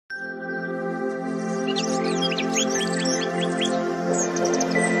Hi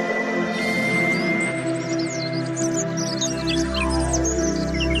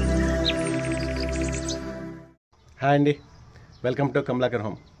అండి, welcome to Kamalakar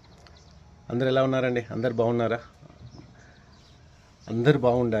home. అందరు ఎలా ఉన్నారండి? అందరు బాగున్నారా? అందరు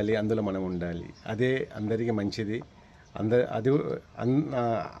బాగుండాలి, అందులో మనం ఉండాలి, అదే అందరికీ మంచిది.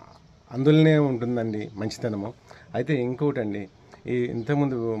 అందులోనే ఉంటుందండి మంచితనము. అయితే ఇంకోటండి,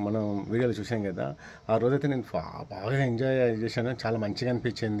 ఇంతకుముందు మనం వీడియోలు చూసాం కదా, ఆ రోజైతే నేను బాగా ఎంజాయ్ చేశాను. చాలా మంచిగా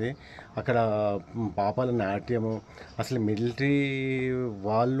అనిపించింది. అక్కడ పాపాల నాట్యము, అసలు మిలిటరీ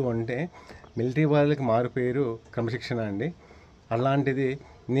వాళ్ళు అంటే మిలిటరీ వాళ్ళకి మారు పేరు క్రమశిక్షణ అండి. అలాంటిది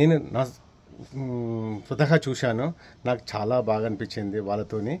నేను నా స్వతహా చూశాను. నాకు చాలా బాగా అనిపించింది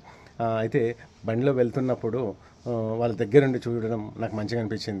వాళ్ళతోని. అయితే బండిలో వెళ్తున్నప్పుడు వాళ్ళ దగ్గరుండి చూడడం నాకు మంచిగా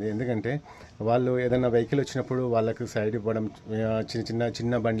అనిపించింది. ఎందుకంటే వాళ్ళు ఏదైనా వెహికల్ వచ్చినప్పుడు వాళ్ళకు సైడ్ ఇవ్వడం,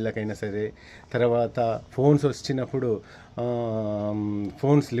 చిన్న బండిలకైనా సరే, తర్వాత ఫోన్స్ వచ్చినప్పుడు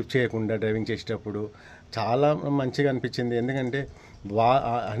ఫోన్స్ లిఫ్ట్ చేయకుండా డ్రైవింగ్ చేసేటప్పుడు చాలా మంచిగా అనిపించింది. ఎందుకంటే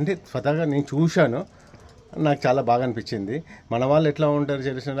అంటే స్వతహాగా నేను చూశాను, నాకు చాలా బాగా అనిపించింది. మన వాళ్ళు ఎట్లా ఉంటారు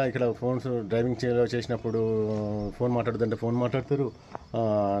తెలిసిన, ఇక్కడ ఫోన్స్ డ్రైవింగ్ చేసినప్పుడు ఫోన్ మాట్లాడుతుంటే ఫోన్ మాట్లాడతారు.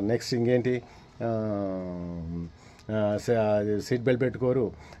 నెక్స్ట్ ఇంకేంటి, సీట్ బెల్ట్ పెట్టుకోరు,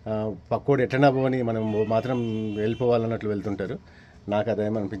 పక్కోడు ఎట్టనా పోని మనం మాత్రం వెళ్ళిపోవాలన్నట్లు వెళ్తుంటారు. నాకు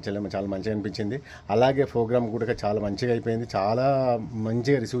అదేమనిపించలేము, చాలా మంచిగా అనిపించింది. అలాగే ప్రోగ్రామ్ కూడా చాలా మంచిగా అయిపోయింది. చాలా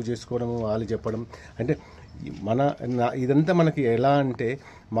మంచిగా రిసీవ్ చేసుకోవడం, వాళ్ళు చెప్పడం, అంటే ఇదంతా మనకి ఎలా అంటే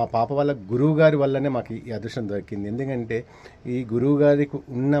మా పాప వాళ్ళ గురువు గారి వల్లనే మాకు ఈ అదృష్టం దొరికింది. ఎందుకంటే ఈ గురువు గారికి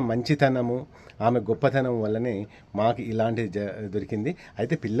ఉన్న మంచితనము, ఆమె గొప్పతనం వల్లనే మాకు ఇలాంటిది దొరికింది.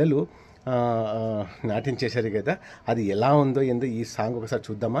 అయితే పిల్లలు నాట్యం చేశారు కదా, అది ఎలా ఉందో ఏందో ఈ సాంగ్ ఒకసారి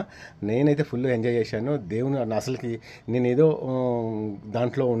చూద్దామా? నేనైతే ఫుల్ ఎంజాయ్ చేశాను. దేవుని అసలుకి నేను ఏదో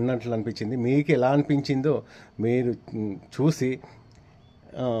దాంట్లో ఉన్నట్లు అనిపించింది. మీకు ఎలా అనిపించిందో మీరు చూసి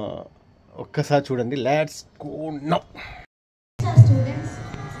ఒక్కసారి చూడండి. Let's go now.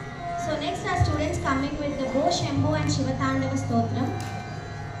 So next our students coming with the Bo Shambhu and Shiva Tandava Stotram.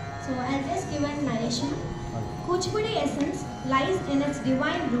 So I'll just give a narration. Kuchipudi essence lies in its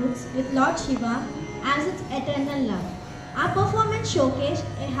divine roots with Lord Shiva as its eternal love. Our performance showcased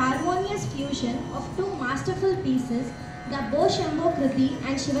a harmonious fusion of two masterful pieces, the Bo Shambhu Kriti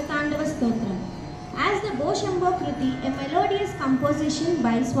and Shiva Tandava Stotram. As the Bo Shambhu Kriti, a melodious composition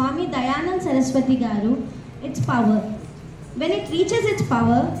by Swami Dayanand Saraswati Garu, its power. When it reaches its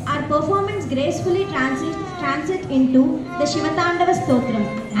power, our performance gracefully transit into the Shiva Tandava Stotram,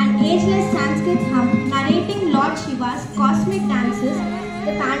 an ageless Sanskrit hymn narrating Lord Shiva's cosmic dances.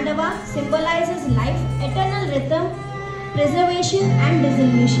 The Tandava symbolizes life, eternal rhythm, preservation and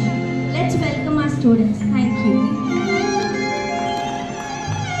dissolution. Let's welcome our students. Thank you.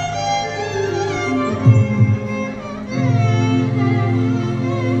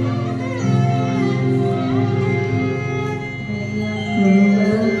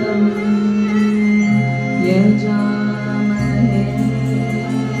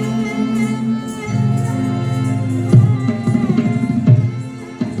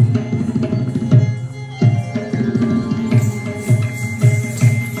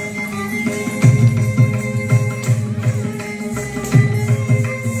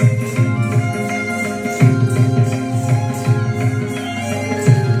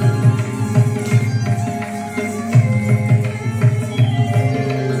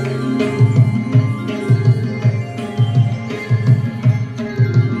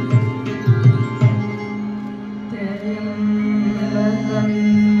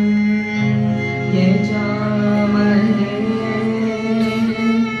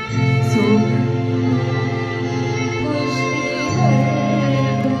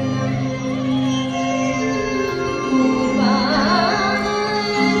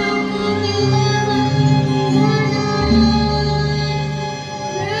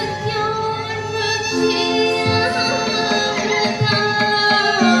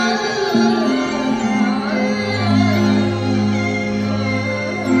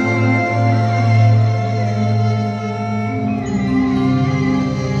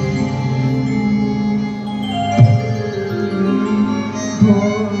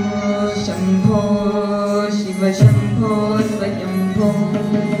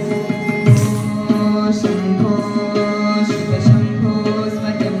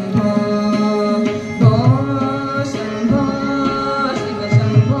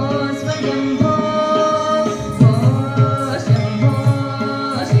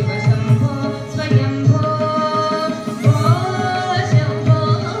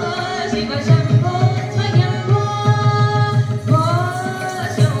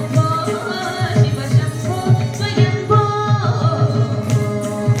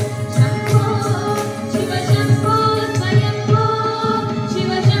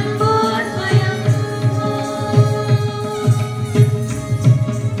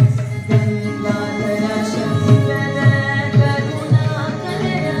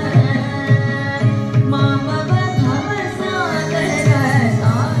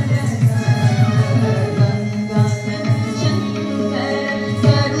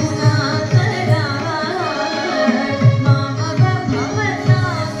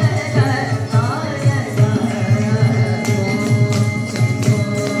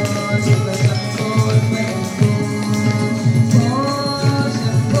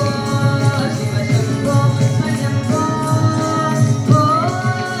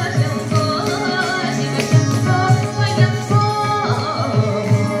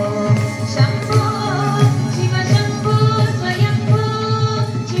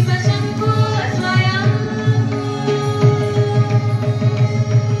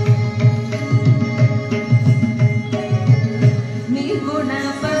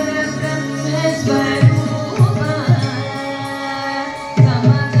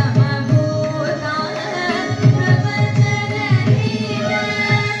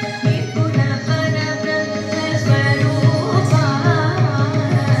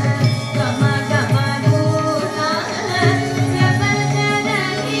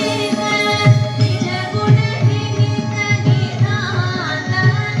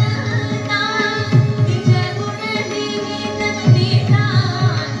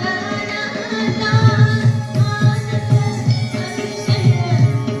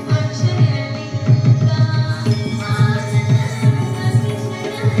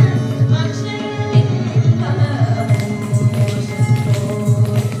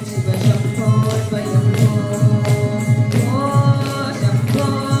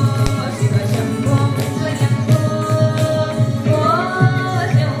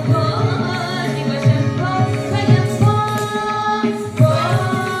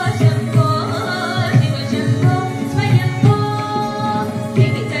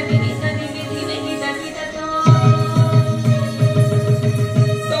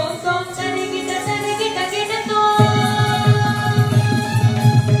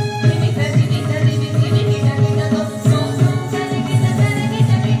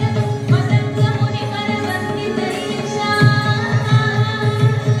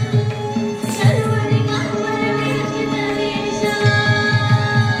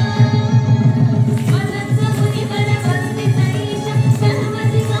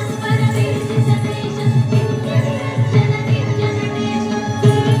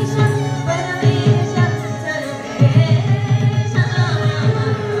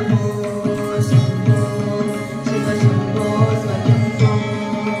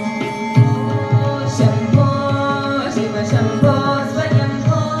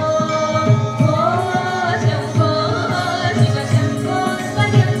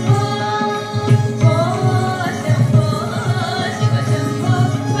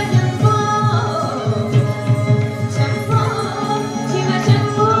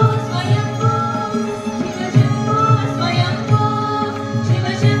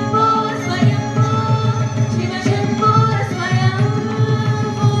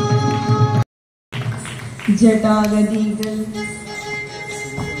 జటాగదీగల్.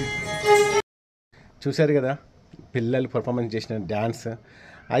 చూశారు కదా పిల్లలు performance చేసిన dance.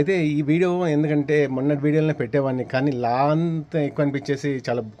 అయితే ఈ video ఎందుకంటే మొన్నటి వీడియోలోనే పెట్టేవాడిని, కానీ అంత ఎక్కువ అనిపించేసి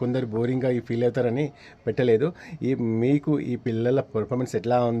చాలా కొందరు బోరింగ్గా ఫీల్ అవుతారని పెట్టలేదు. మీకు ఈ పిల్లల పర్ఫార్మెన్స్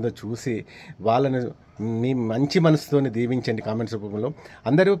ఎట్లా ఉందో చూసి వాళ్ళని మీ మంచి మనసుతోని దీవించండి కామెంట్స్ రూపంలో.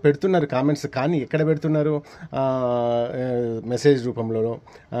 అందరూ పెడుతున్నారు కామెంట్స్, కానీ ఎక్కడ పెడుతున్నారు? మెసేజ్ రూపంలో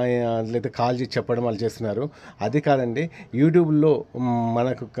లేదా కాల్ చేసి చెప్పడం వాళ్ళు చేస్తున్నారు. అది కాదండి, యూట్యూబ్లో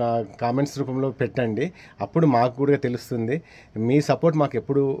మనకు కామెంట్స్ రూపంలో పెట్టండి, అప్పుడు మాకు కూడా తెలుస్తుంది. మీ సపోర్ట్ మాకు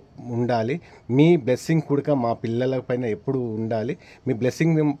ఎప్పుడు ఉండాలి, మీ బ్లెస్సింగ్ కూడా మా పిల్లల పైన ఎప్పుడు ఉండాలి. మీ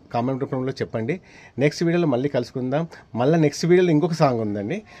బ్లెస్సింగ్ కామెంట్ రూపంలో చెప్పండి. నెక్స్ట్ వీడియోలో మళ్ళీ కలుసుకుందాం. మళ్ళీ నెక్స్ట్ వీడియోలో ఇంకొక సాంగ్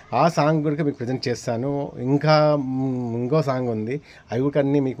ఉందండి, ఆ సాంగ్ కూడా మీకు ప్రజెంట్ చేస్తాను. ఇంకా ఇంకో సాంగ్ ఉంది, అవి కూడా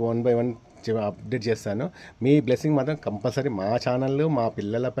అన్నీ మీకు 1 by 1 అప్డేట్ చేస్తాను. మీ బ్లెస్సింగ్ మాత్రం కంపల్సరీ మా ఛానల్లో మా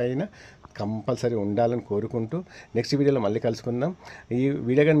పిల్లల పైన కంపల్సరీ ఉండాలని కోరుకుంటూ నెక్స్ట్ వీడియోలో మళ్ళీ కలుసుకుందాం. ఈ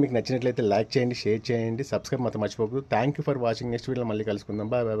వీడియో కానీ మీకు నచ్చినట్లయితే లైక్ చేయండి, షేర్ చేయండి, సబ్స్క్రైబ్ మాత్రం మర్చిపోకూడదు. Thank you for watching. Next వీడియోలో మళ్ళీ కలుసుకుందాం.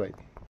 Bye bye bye.